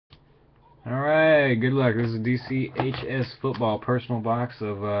Alright, good luck. This is DCHS Football personal box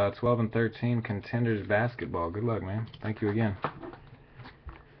of 12 and 13 Contenders basketball. Good luck, man. Thank you again.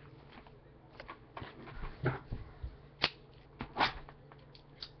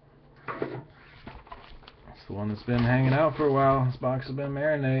 It's the one that's been hanging out for a while. This box has been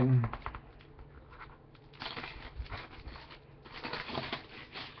marinating.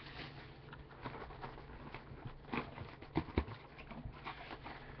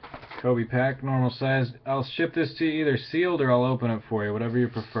 Kobe pack, normal size. I'll ship this to you either sealed or I'll open it for you, whatever you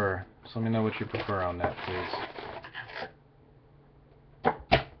prefer. So let me know what you prefer on that, please.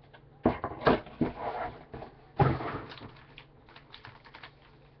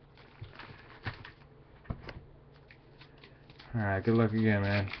 Alright, good luck again,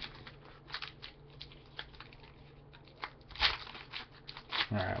 man.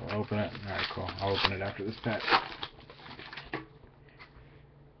 Alright, we'll open it. Alright, cool. I'll open it after this pack.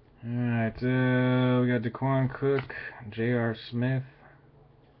 Alright, we got Daquan Cook, J.R. Smith,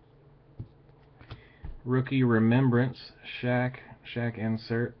 Rookie Remembrance, Shaq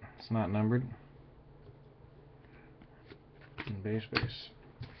insert, it's not numbered, and base.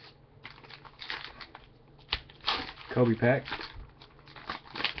 Kobe pack.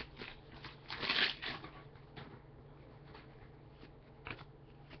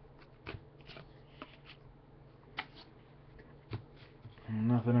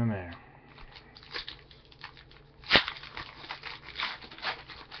 Nothing in there.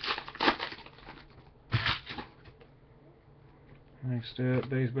 Next up,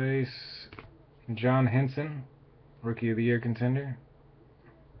 base. John Henson, Rookie of the Year contender.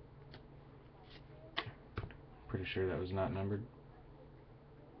 Pretty sure that was not numbered.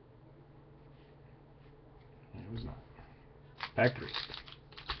 It was not. Pack 3.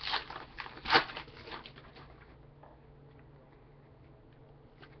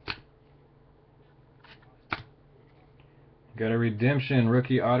 Got a redemption,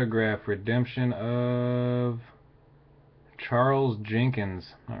 rookie autograph, redemption of Charles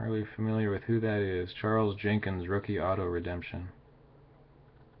Jenkins. Not really familiar with who that is. Charles Jenkins, rookie auto redemption.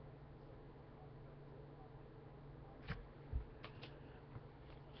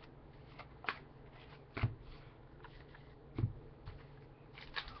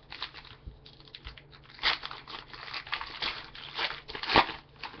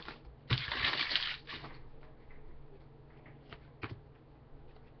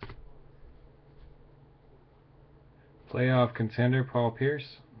 Playoff contender, Paul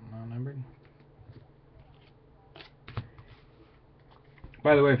Pierce, not numbered.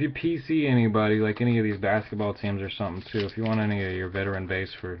 By the way, if you PC anybody, like any of these basketball teams or something too, if you want any of your veteran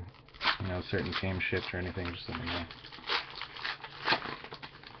base for, certain team ships or anything, just let me know.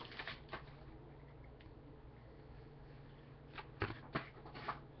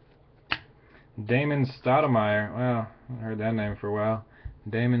 Damon Stoudemire, well, I heard that name for a while.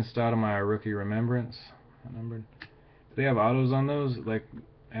 Damon Stoudemire, rookie remembrance, not numbered. Do they have autos on those, like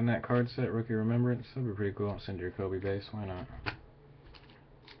in that card set, rookie remembrance? That'd be pretty cool. I'll send you a Kobe base. Why not?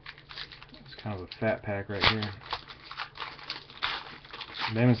 It's kind of a fat pack right here.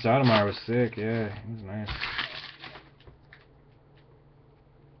 Damon Stoudemire was sick. Yeah, he was nice.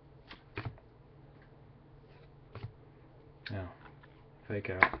 No, fake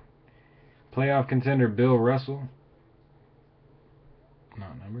out. Playoff contender Bill Russell,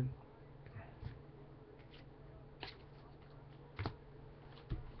 not numbered.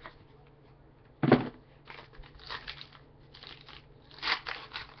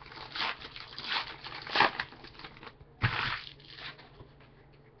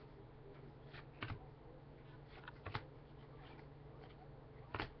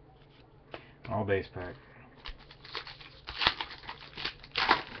 All base pack.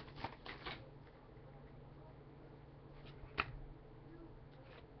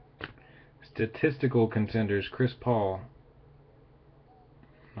 Statistical contenders Chris Paul,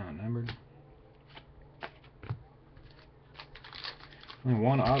 not numbered. Only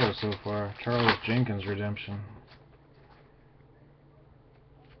one auto so far. Charles Jenkins redemption.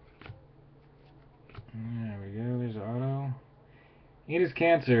 There we go. There's an auto. Enes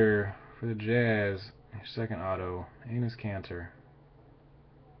Kanter for the Jazz. Second auto. Enes Kanter.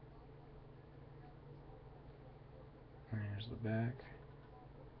 There's the back.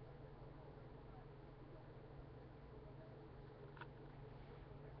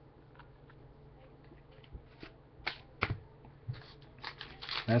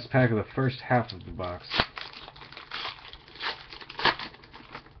 That's pack of the first half of the box.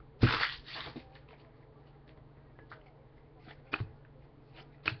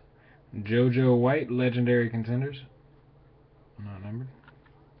 JoJo White, legendary contenders. Not numbered.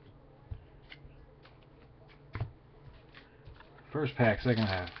 First pack, second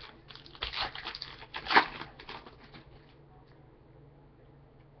half.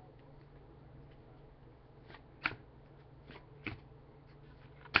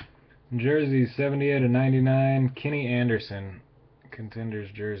 Jersey 78/99, Kenny Anderson, Contenders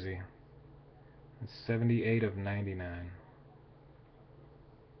jersey. 78/99.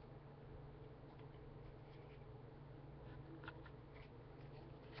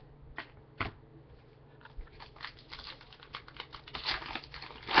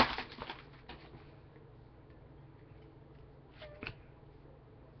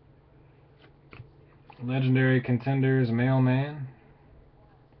 Legendary Contenders Mailman.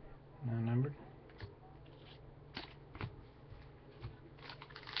 Not numbered.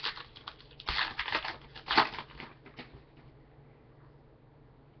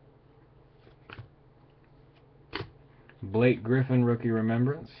 Blake Griffin Rookie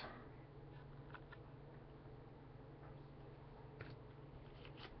Remembrance.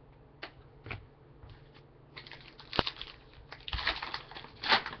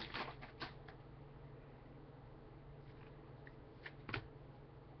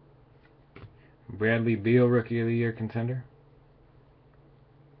 Bradley Beal Rookie of the Year contender.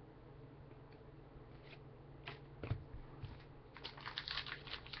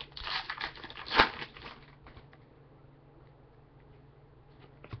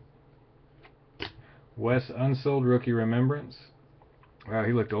 Wes Unsold Rookie Remembrance. Wow,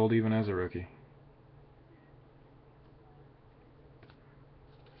 he looked old even as a rookie.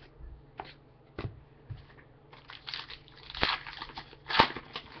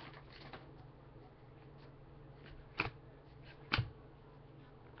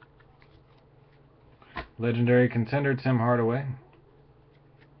 Legendary Contender Tim Hardaway.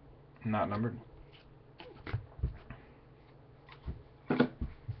 Not numbered.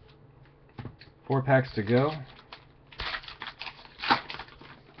 Four packs to go.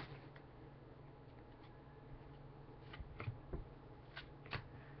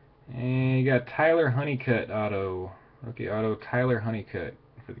 And you got Tyler Honeycutt auto. Rookie auto Tyler Honeycutt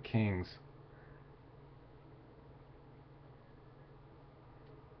for the Kings.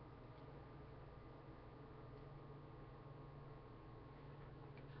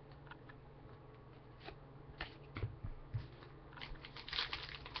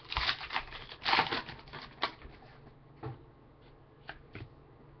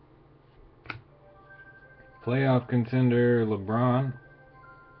 Playoff contender LeBron.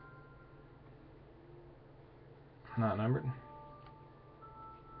 Not numbered.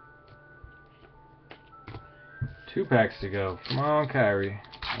 Two packs to go. Come on, Kyrie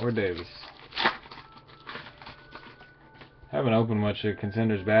or Davis. Haven't opened much of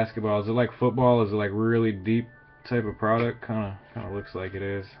Contenders basketball. Is it like football? Is it like really deep type of product? Kind of looks like it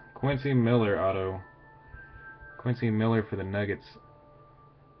is. Quincy Miller auto. Quincy Miller for the Nuggets.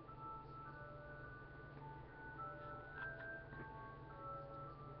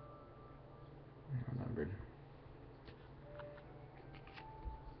 Numbered.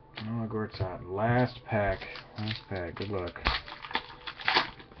 Oh, Gortat. Last pack. Last pack. Good luck.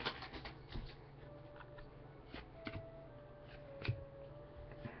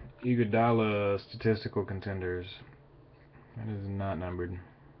 Iguodala Statistical Contenders. That is not numbered.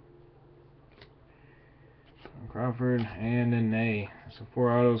 Crawford and then Ney. So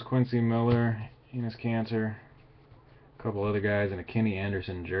 4 autos, Quincy Miller, Enos Cantor, a couple other guys, and a Kenny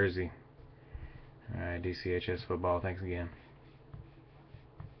Anderson jersey. Alright, DCHS Football, thanks again.